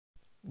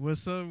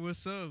What's up?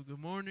 What's up? Good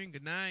morning,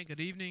 good night,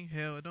 good evening.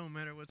 Hell, it don't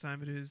matter what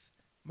time it is.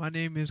 My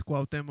name is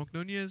Cuauhtemoc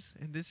Nunez,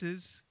 and this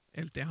is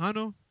El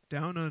Tejano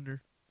Down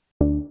Under.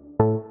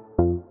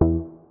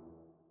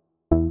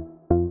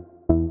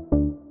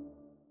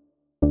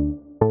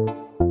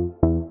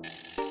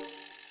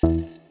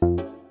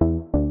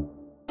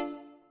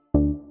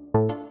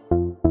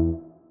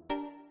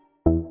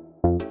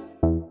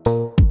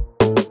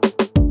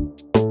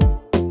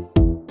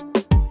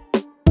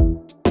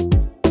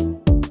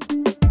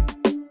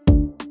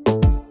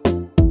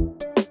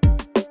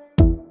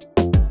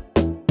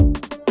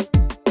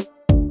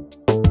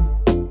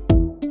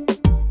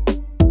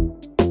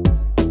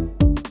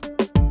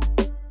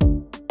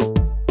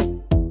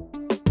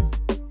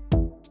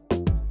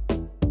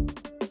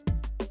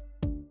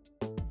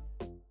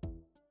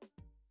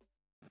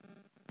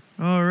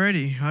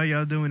 Alrighty, how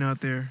y'all doing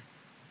out there?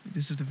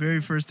 This is the very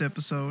first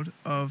episode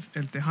of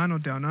El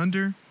Tejano Down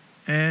Under,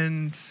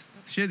 and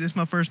shit, this is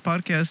my first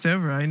podcast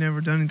ever. I ain't never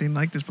done anything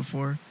like this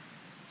before,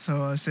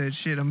 so I said,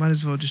 shit, I might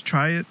as well just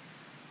try it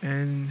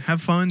and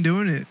have fun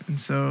doing it. And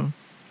so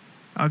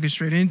I'll get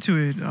straight into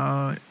it.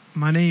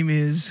 My name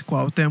is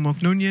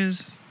Cuauhtemoc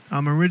Nunez.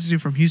 I'm originally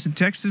from Houston,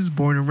 Texas,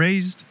 born and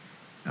raised.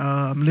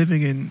 I'm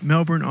living in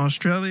Melbourne,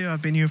 Australia.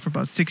 I've been here for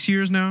about 6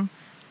 years now.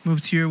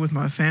 Moved here with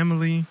my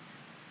family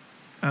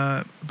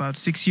about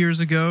 6 years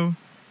ago.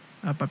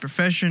 By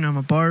profession, I'm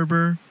a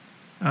barber.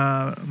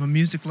 I'm a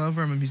music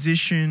lover. I'm a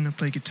musician. I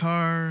play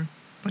guitar,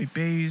 play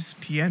bass,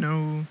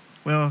 piano.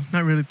 Well,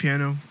 not really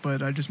piano,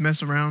 but I just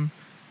mess around.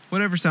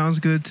 Whatever sounds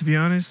good, to be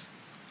honest.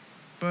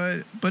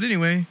 But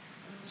anyway,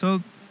 so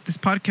this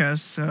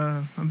podcast,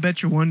 I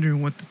bet you're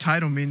wondering what the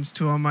title means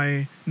to all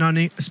my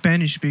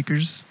non-Spanish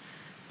speakers.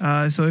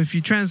 So if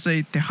you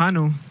translate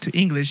Tejano to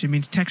English, it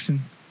means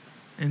Texan,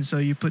 and so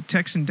you put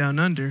Texan down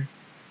under.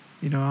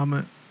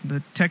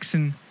 The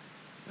Texan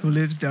who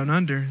lives down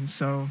under, and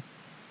so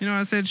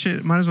I said,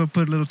 shit, might as well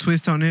put a little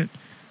twist on it.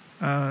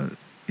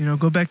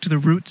 Go back to the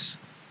roots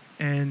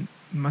and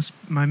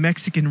my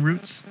Mexican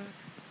roots.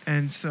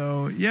 And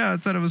so I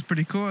thought it was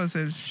pretty cool. I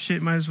said,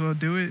 shit, might as well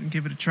do it and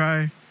give it a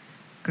try,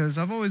 because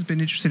I've always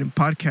been interested in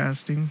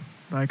podcasting.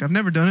 Like, I've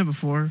never done it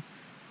before,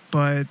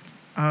 but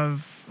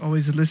I've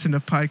always listened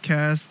to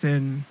podcasts,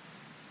 and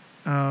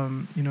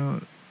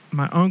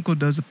my uncle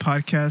does a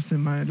podcast,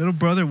 and my little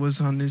brother was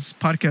on this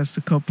podcast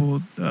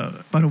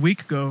about a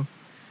week ago,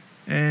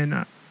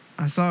 and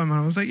I saw him, and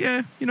I was like,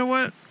 yeah, you know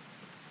what?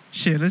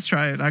 Shit, let's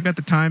try it. I got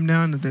the time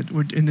now that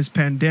we're in this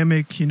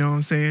pandemic, you know what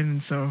I'm saying?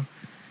 And so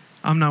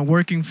I'm not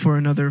working for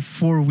another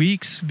 4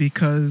 weeks,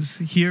 because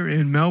here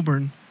in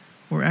Melbourne,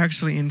 we're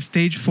actually in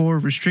stage 4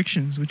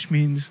 restrictions, which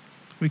means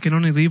we can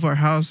only leave our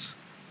house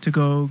to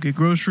go get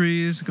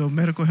groceries, go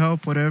medical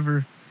help,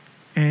 whatever.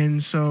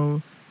 And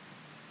so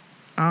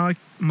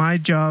my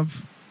job,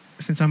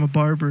 since I'm a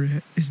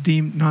barber, is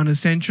deemed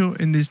non-essential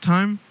in this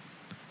time.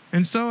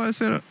 And so I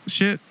said,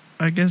 shit,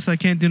 I guess I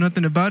can't do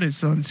nothing about it.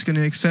 So I'm just going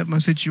to accept my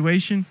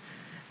situation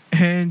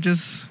and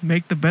just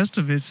make the best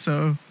of it.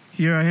 So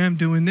here I am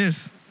doing this.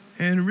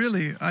 And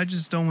really, I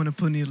just don't want to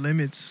put any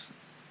limits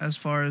as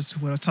far as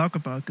what I talk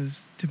about. Because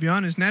to be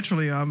honest,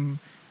 naturally, I'm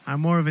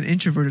more of an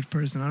introverted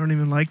person. I don't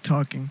even like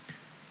talking.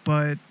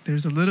 But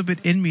there's a little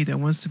bit in me that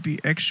wants to be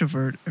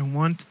extrovert and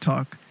want to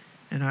talk.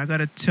 And I got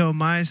to tell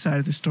my side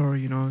of the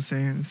story, you know what I'm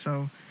saying?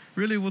 So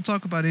really, we'll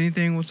talk about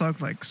anything. We'll talk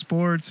like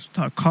sports,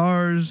 talk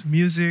cars,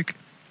 music,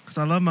 because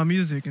I love my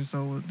music. And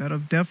so that'll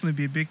definitely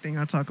be a big thing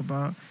I talk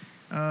about.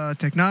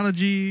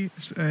 Technology,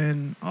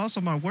 and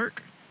also my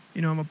work.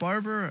 I'm a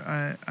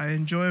barber. I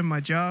enjoy my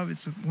job.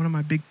 It's one of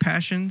my big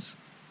passions.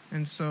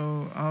 And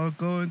so I'll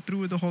go through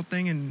with the whole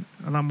thing in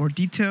a lot more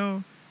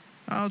detail.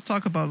 I'll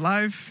talk about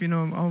life,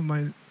 all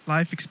my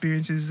life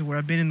experiences, where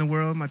I've been in the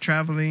world, my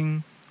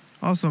traveling,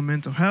 also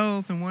mental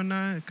health and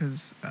whatnot, because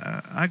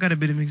I got a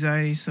bit of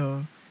anxiety,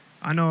 so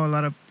I know a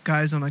lot of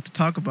guys don't like to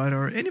talk about it,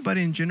 or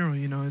anybody in general.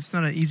 It's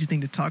not an easy thing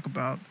to talk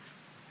about.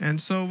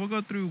 And so we'll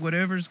go through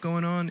whatever's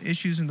going on,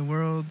 issues in the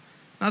world,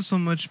 not so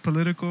much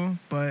political,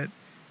 but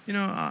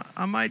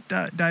I might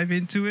dive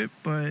into it,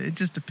 but it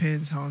just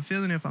depends how I'm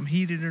feeling, if I'm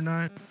heated or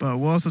not. But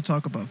we'll also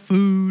talk about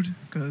food,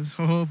 because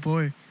oh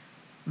boy,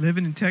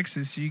 living in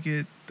Texas,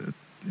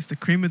 it's the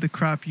cream of the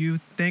crop. You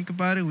think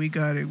about it, we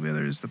got it.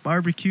 Whether it's the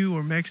barbecue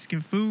or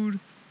Mexican food,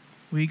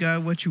 we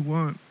got what you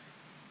want.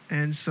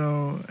 And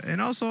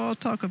also I'll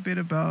talk a bit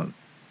about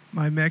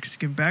my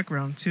Mexican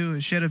background too,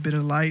 and shed a bit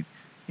of light,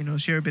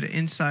 share a bit of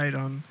insight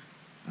on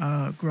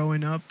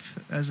growing up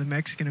as a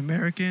Mexican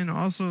American,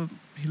 also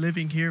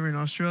living here in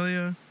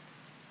Australia,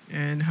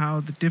 and how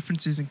the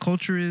differences in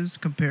culture is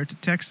compared to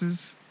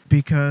Texas.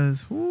 Because,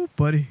 ooh,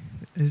 buddy,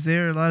 is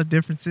there a lot of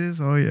differences?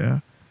 Oh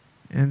yeah.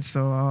 And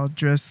so I'll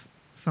address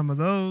some of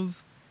those.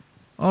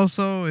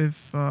 Also, if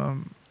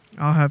I'll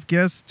have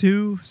guests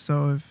too,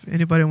 so if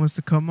anybody wants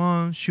to come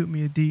on, shoot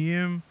me a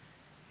DM,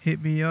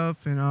 hit me up,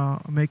 and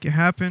I'll make it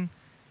happen.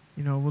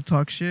 We'll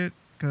talk shit,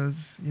 because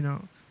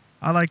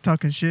I like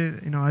talking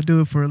shit. I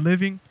do it for a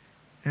living,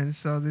 and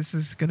so this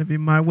is gonna be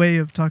my way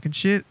of talking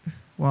shit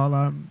while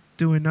I'm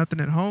doing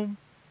nothing at home.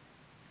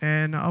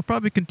 And I'll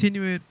probably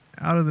continue it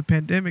out of the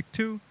pandemic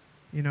too.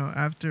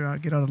 After I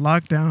get out of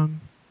lockdown,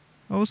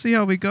 we'll see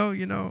how we go.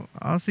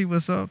 I'll see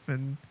what's up,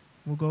 and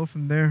we'll go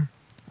from there.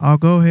 I'll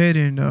go ahead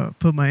and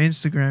put my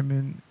Instagram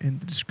in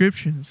the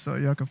description so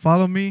y'all can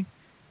follow me.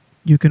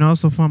 You can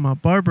also find my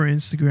barber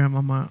Instagram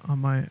on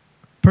my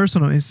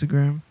personal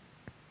Instagram.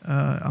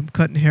 I'm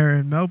cutting hair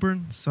in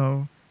Melbourne,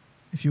 so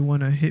if you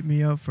want to hit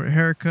me up for a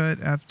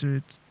haircut after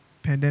its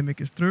pandemic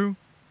is through,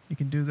 you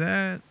can do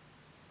that.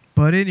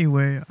 But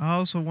anyway, I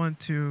also want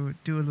to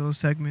do a little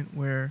segment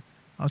where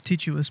I'll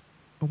teach you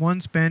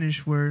one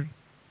Spanish word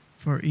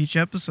for each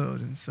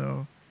episode. And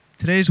so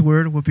today's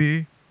word will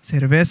be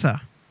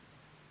cerveza.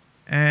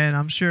 And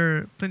I'm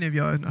sure plenty of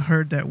y'all have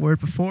heard that word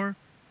before,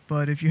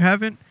 but if you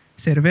haven't,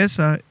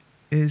 cerveza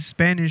is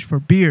Spanish for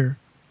beer.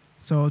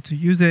 So to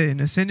use it in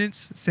a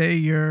sentence, say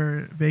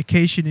you're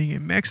vacationing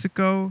in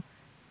Mexico,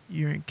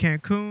 you're in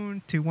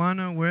Cancun,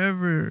 Tijuana,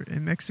 wherever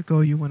in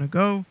Mexico you want to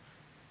go,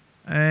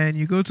 and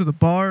you go to the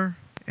bar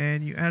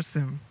and you ask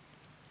them,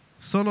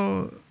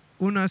 solo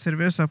una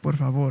cerveza por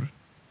favor.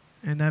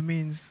 And that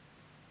means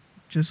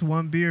just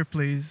one beer,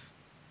 please.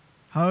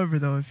 However,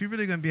 though, if you're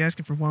really going to be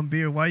asking for one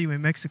beer, why are you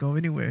in Mexico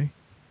anyway?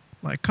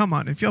 Like, come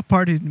on, if you're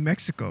partied in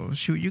Mexico,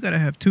 shoot, you got to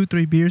have 2,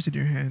 3 beers in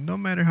your hand. No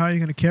matter how you're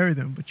going to carry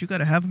them, but you got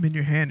to have them in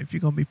your hand if you're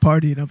going to be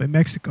partying up in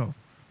Mexico.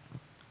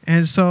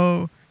 And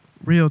so,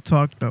 real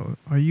talk though,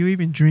 are you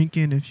even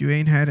drinking if you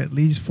ain't had at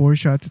least 4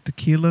 shots of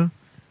tequila?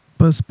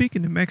 But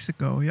speaking of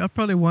Mexico, y'all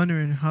probably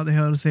wondering how the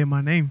hell to say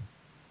my name.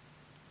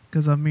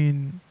 Because, I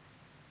mean,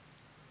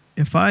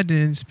 if I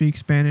didn't speak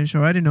Spanish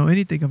or I didn't know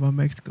anything about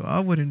Mexico, I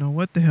wouldn't know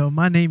what the hell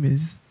my name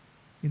is.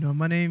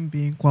 My name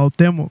being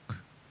Cuauhtemoc.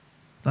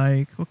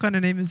 Like, what kind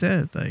of name is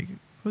that? Like,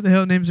 who the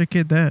hell names their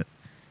kid that?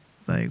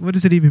 Like, what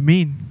does it even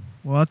mean?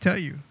 Well, I'll tell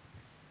you.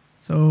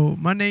 So,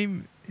 my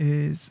name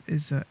is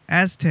a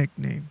Aztec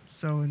name.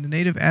 So, in the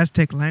native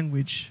Aztec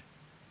language,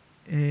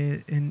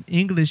 in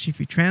English, if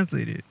you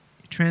translate it,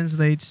 it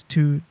translates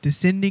to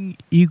descending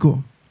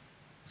eagle.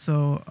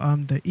 So,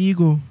 I'm the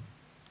eagle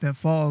that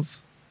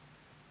falls.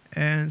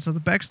 And so the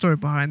backstory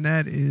behind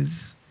that is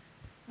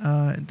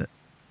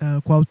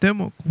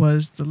Cuauhtemoc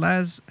was the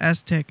last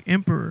Aztec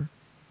emperor,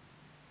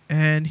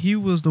 and he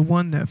was the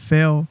one that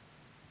fell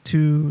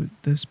to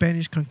the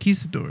Spanish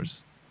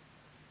conquistadors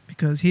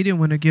because he didn't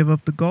want to give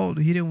up the gold.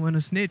 He didn't want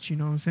to snitch, you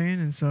know what I'm saying?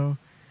 And so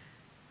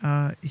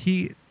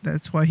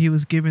that's why he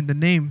was given the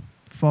name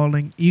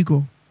Falling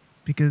Eagle,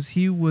 because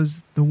he was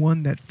the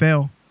one that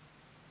fell.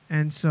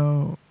 And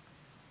so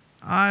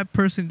I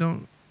personally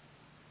don't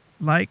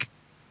like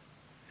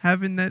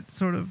having that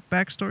sort of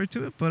backstory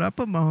to it, but I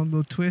put my own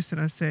little twist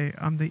and I say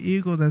I'm the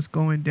eagle that's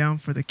going down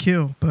for the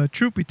kill. But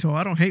truth be told,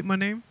 I don't hate my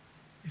name.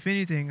 If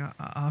anything,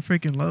 I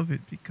freaking love it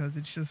because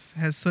it just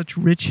has such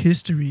rich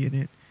history in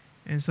it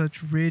and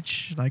such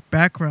rich like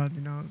background.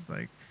 It's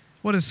like,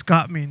 what does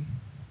Scott mean?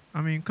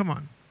 I mean, come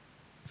on,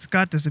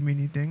 Scott doesn't mean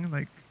anything.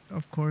 Like,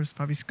 of course,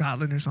 probably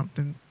Scotland or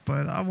something,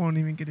 but I won't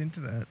even get into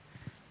that.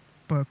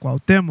 But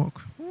Cuauhtemoc,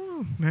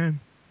 ooh, man,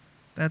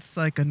 that's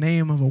like a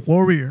name of a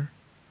warrior.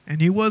 And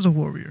he was a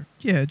warrior.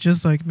 Yeah,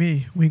 just like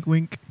me. Wink,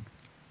 wink.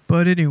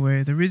 But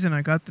anyway, the reason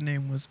I got the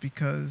name was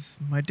because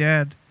my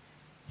dad,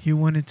 he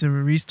wanted to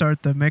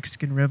restart the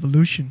Mexican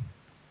Revolution.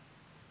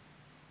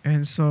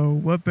 And so,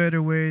 what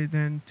better way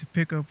than to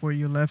pick up where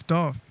you left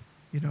off?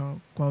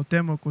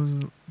 Cuauhtemoc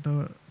was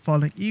the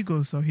falling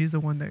eagle, so he's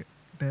the one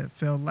that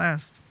fell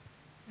last.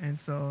 And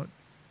so,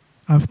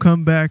 I've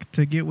come back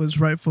to get what's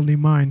rightfully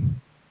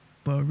mine.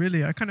 But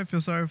really, I kind of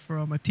feel sorry for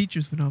all my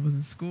teachers when I was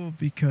in school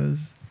because,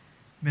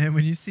 man,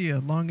 when you see a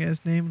long ass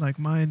name like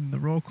mine in the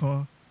roll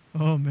call,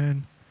 oh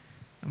man,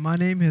 my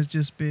name has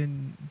just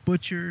been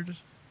butchered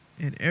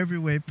in every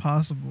way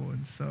possible.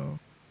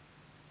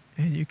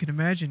 And you can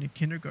imagine in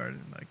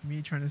kindergarten, like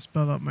me trying to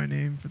spell out my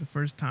name for the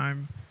first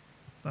time,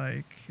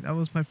 like that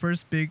was my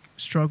first big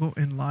struggle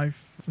in life,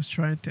 was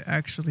trying to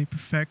actually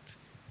perfect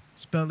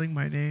spelling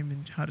my name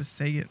and how to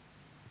say it.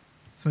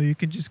 So you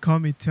can just call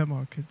me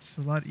Timok. It's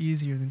a lot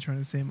easier than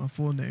trying to say my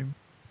full name.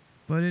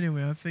 But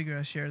anyway, I figure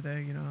I share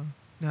that,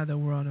 now that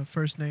we're on a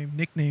first name,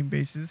 nickname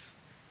basis.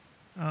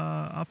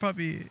 I'll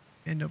probably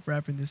end up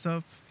wrapping this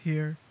up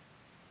here.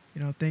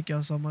 Thank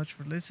y'all so much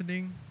for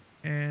listening.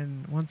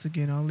 And once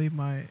again, I'll leave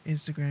my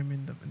Instagram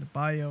in the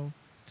bio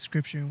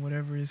description,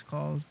 whatever it's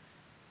called.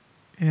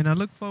 And I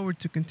look forward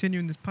to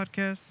continuing this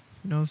podcast.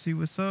 See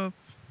what's up.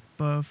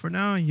 But for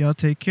now, y'all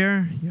take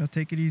care. Y'all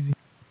take it easy.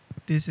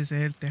 This is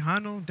El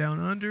Tejano Down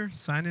Under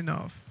signing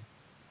off.